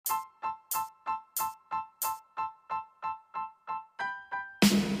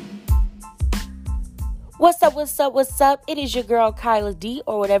What's up, what's up, what's up? It is your girl Kyla D,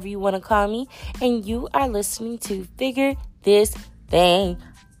 or whatever you want to call me, and you are listening to Figure This Thing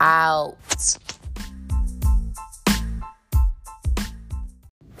Out.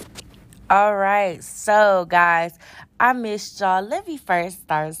 All right, so guys, I missed y'all. Let me first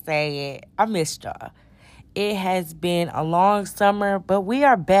start saying I missed y'all. It has been a long summer, but we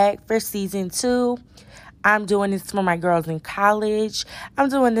are back for season 2. I'm doing this for my girls in college. I'm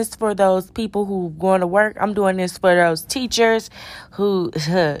doing this for those people who going to work. I'm doing this for those teachers who,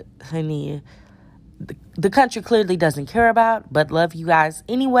 honey, the country clearly doesn't care about, but love you guys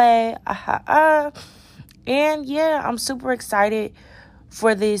anyway. And yeah, I'm super excited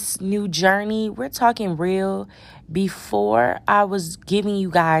for this new journey. We're talking real. Before, I was giving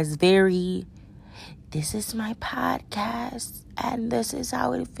you guys this is my podcast and this is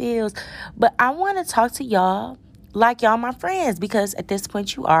how it feels. But I want to talk to y'all like y'all my friends, because at this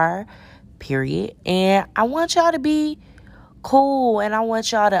point you are, period. And I want y'all to be cool, and I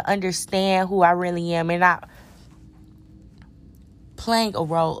want y'all to understand who I really am and not playing a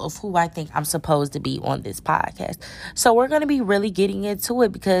role of who I think I'm supposed to be on this podcast. So we're going to be really getting into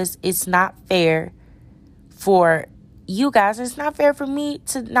it, because it's not fair for you guys. It's not fair for me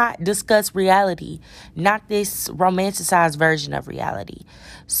to not discuss reality, not this romanticized version of reality.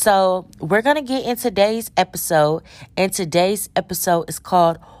 So we're going to get in today's episode, and today's episode is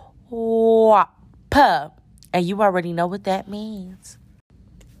called WAP. And you already know what that means.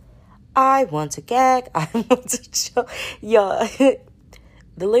 I want to gag. I want to show. Y'all,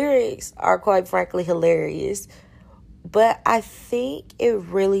 the lyrics are quite frankly hilarious, but I think it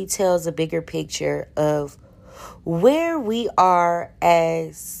really tells a bigger picture of where we are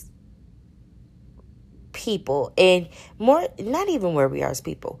as people, and more, not even where we are as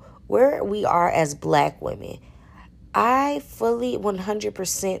people, where we are as Black women. I fully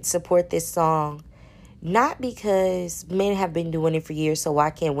 100% support this song, not because men have been doing it for years, so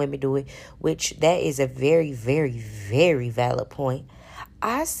why can't women do it? Which that is a very, very, very valid point.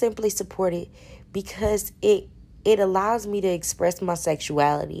 I simply support it because it allows me to express my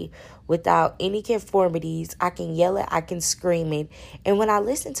sexuality without any conformities. I can yell it, I can scream it, and when I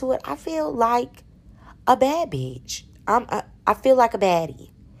listen to it, I feel like a bad bitch. I feel like a baddie.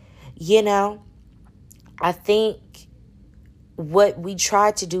 You know, I think what we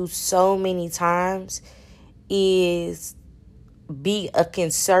try to do so many times is be a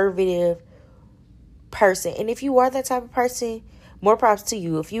conservative person, and if you are that type of person, more props to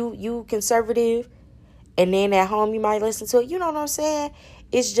you. If you conservative, and then at home you might listen to it, you know what I'm saying?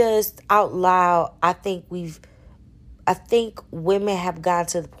 It's just out loud. I think women have gotten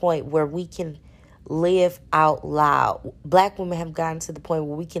to the point where we can live out loud. Black women have gotten to the point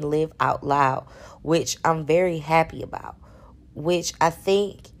where we can live out loud, which I'm very happy about. Which I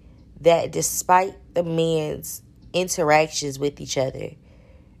think that despite the men's interactions with each other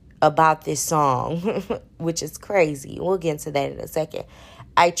about this song, which is crazy, we'll get into that in a second,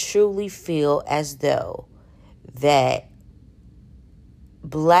 I truly feel as though that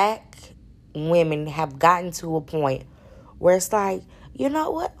Black women have gotten to a point where it's like, you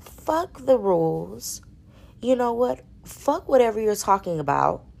know what? Fuck the rules. You know what? Fuck whatever you're talking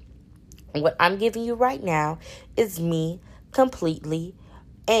about. What I'm giving you right now is me completely,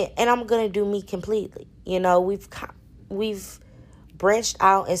 and I'm going to do me completely. You know, we've branched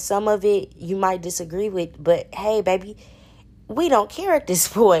out, and some of it you might disagree with, but hey, baby, we don't care at this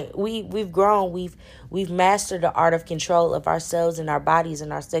point. We've grown. We've mastered the art of control of ourselves and our bodies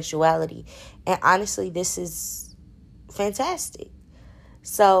and our sexuality. And honestly, this is fantastic.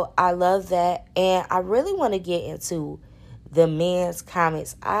 So I love that. And I really want to get into the men's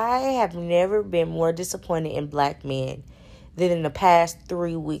comments. I have never been more disappointed in Black men than in the past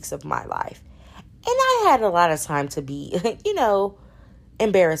 3 weeks of my life. And I had a lot of time to be,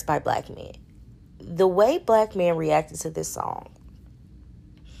 embarrassed by Black men. The way Black men reacted to this song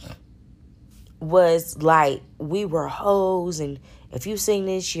was like, we were hoes, and if you sing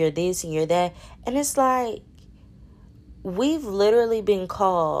this, you're this and you're that. And it's like, we've literally been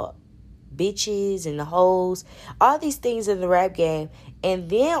called bitches and hoes, all these things in the rap game. And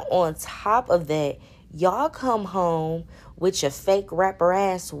then on top of that, y'all come home with your fake rapper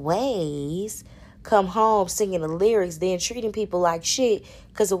ass ways, come home singing the lyrics, then treating people like shit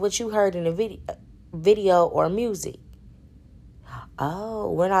because of what you heard in the video or music.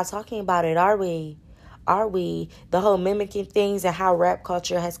 Oh, we're not talking about it, are we? Are we? The whole mimicking things and how rap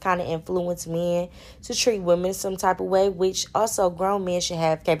culture has kind of influenced men to treat women some type of way, which also grown men should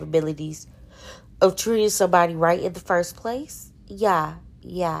have capabilities of treating somebody right in the first place. Yeah.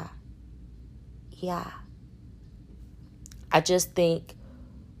 I just think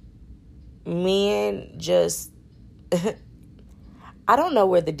Men just I don't know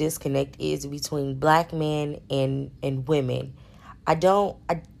where the disconnect is between black men and women.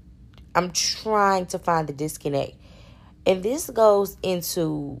 I'm trying to find the disconnect. And this goes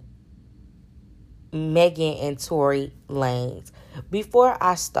into Megan and Tory Lanez. Before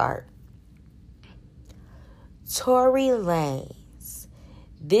I start, Tory Lanez.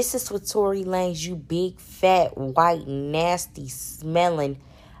 This is for Tory Lanez, you big, fat, white, nasty, smelling,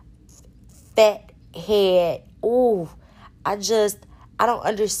 fat head. Ooh, I don't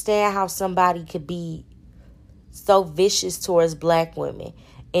understand how somebody could be so vicious towards black women.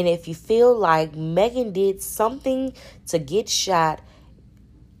 And if you feel like Megan did something to get shot,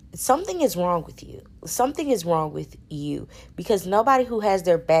 something is wrong with you. Something is wrong with you. Because nobody who has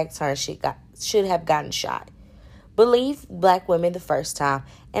their back turned should have gotten shot. Believe black women the first time.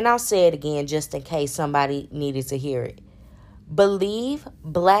 And I'll say it again just in case somebody needed to hear it. Believe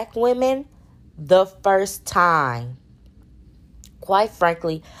black women the first time. Quite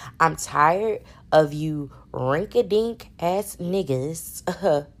frankly, I'm tired of you rink-a-dink ass niggas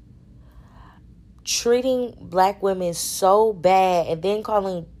treating black women so bad and then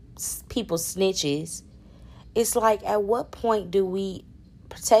calling people snitches. It's like, at what point do we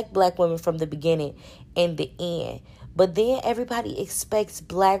protect black women from the beginning and the end? But then everybody expects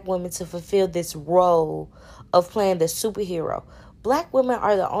black women to fulfill this role of playing the superhero. Black women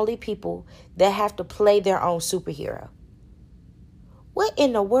are the only people that have to play their own superhero. What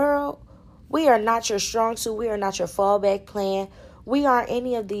in the world? We are not your strong suit. We are not your fallback plan. We aren't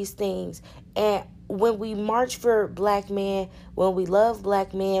any of these things. And when we march for black men, when we love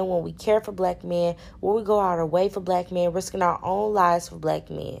black men, when we care for black men, when we go out our way for black men, risking our own lives for black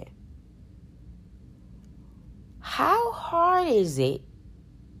men, how hard is it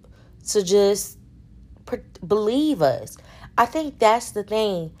to just believe us? I think that's the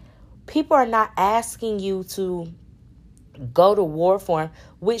thing. People are not asking you to go to war for him,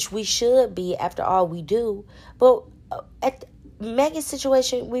 which we should be after all we do. But at Megan's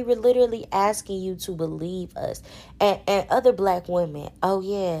situation, we were literally asking you to believe us. And other black women, oh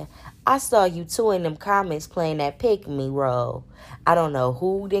yeah, I saw you too in them comments playing that pick me role. I don't know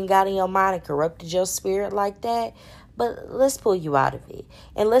who then got in your mind and corrupted your spirit like that, but let's pull you out of it.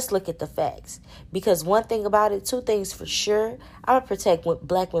 And let's look at the facts. Because one thing about it, two things for sure, I'm going to protect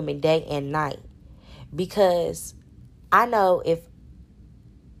black women day and night. Because I know if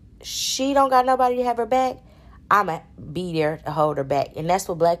she don't got nobody to have her back, I'ma be there to hold her back. And that's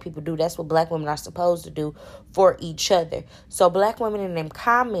what black people do. That's what black women are supposed to do for each other. So black women in them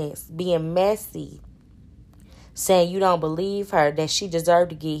comments being messy, saying you don't believe her, that she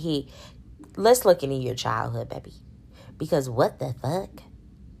deserved to get hit. Let's look into your childhood, baby. Because what the fuck?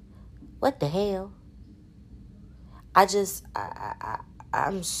 What the hell?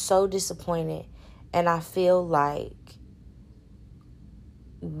 I'm so disappointed. And I feel like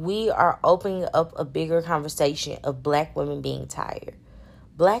we are opening up a bigger conversation of black women being tired.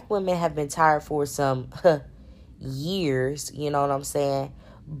 Black women have been tired for some years, you know what I'm saying?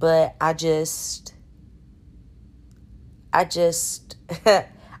 But I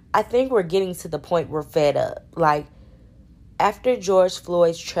think we're getting to the point we're fed up. Like, after George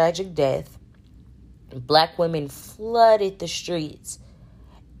Floyd's tragic death, black women flooded the streets.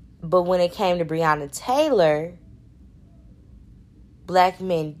 But when it came to Breonna Taylor, black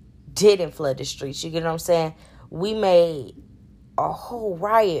men didn't flood the streets. You get what I'm saying? We made a whole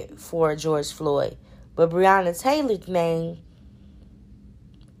riot for George Floyd. But Breonna Taylor's name,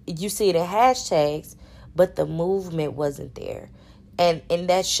 you see it in hashtags, but the movement wasn't there. And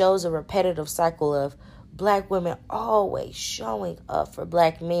that shows a repetitive cycle of black women always showing up for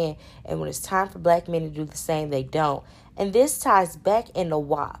black men. And when it's time for black men to do the same, they don't. And this ties back into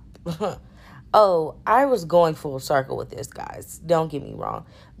WAP. Oh, I was going full circle with this, guys. Don't get me wrong.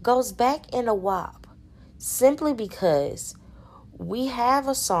 Goes back into WAP simply because we have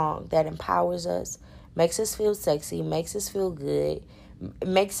a song that empowers us, makes us feel sexy, makes us feel good,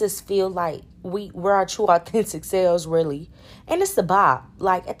 makes us feel like we're our true, authentic selves, really. And it's a bop.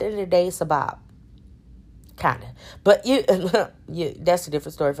 Like, at the end of the day, it's a bop. Kind of. But that's a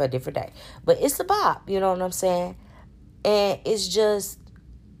different story for a different day. But it's a bop, you know what I'm saying? And it's just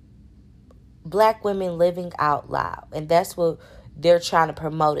black women living out loud. And that's what they're trying to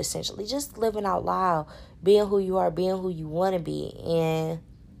promote, essentially. Just living out loud. Being who you are. Being who you want to be. And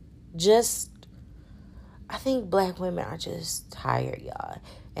just, I think black women are just tired, y'all.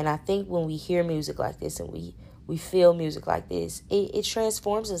 And I think when we hear music like this and we feel music like this, it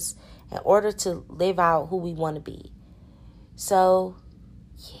transforms us in order to live out who we want to be. So,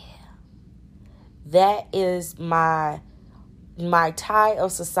 yeah. That is my my tie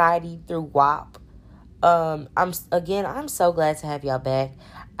of society through WAP. I'm so glad to have y'all back.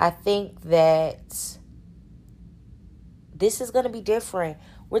 I think that this is going to be different.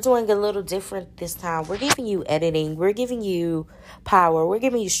 We're doing a little different this time. We're giving you editing. We're giving you power. We're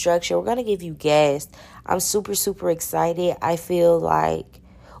giving you structure. We're going to give you guests. I'm super, super excited. I feel like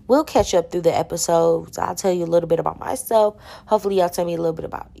we'll catch up through the episodes. I'll tell you a little bit about myself. Hopefully, y'all tell me a little bit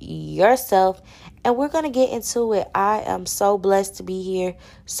about yourself. And we're going to get into it. I am so blessed to be here.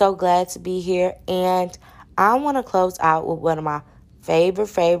 So glad to be here. And I want to close out with one of my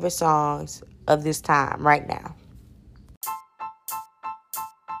favorite songs of this time right now.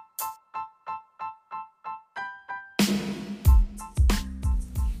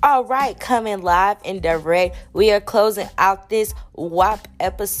 All right, coming live and direct, we are closing out this WAP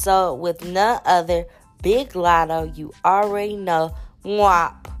episode with none other, Big Latto. You already know,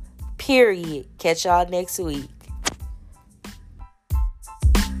 WAP, period. Catch y'all next week.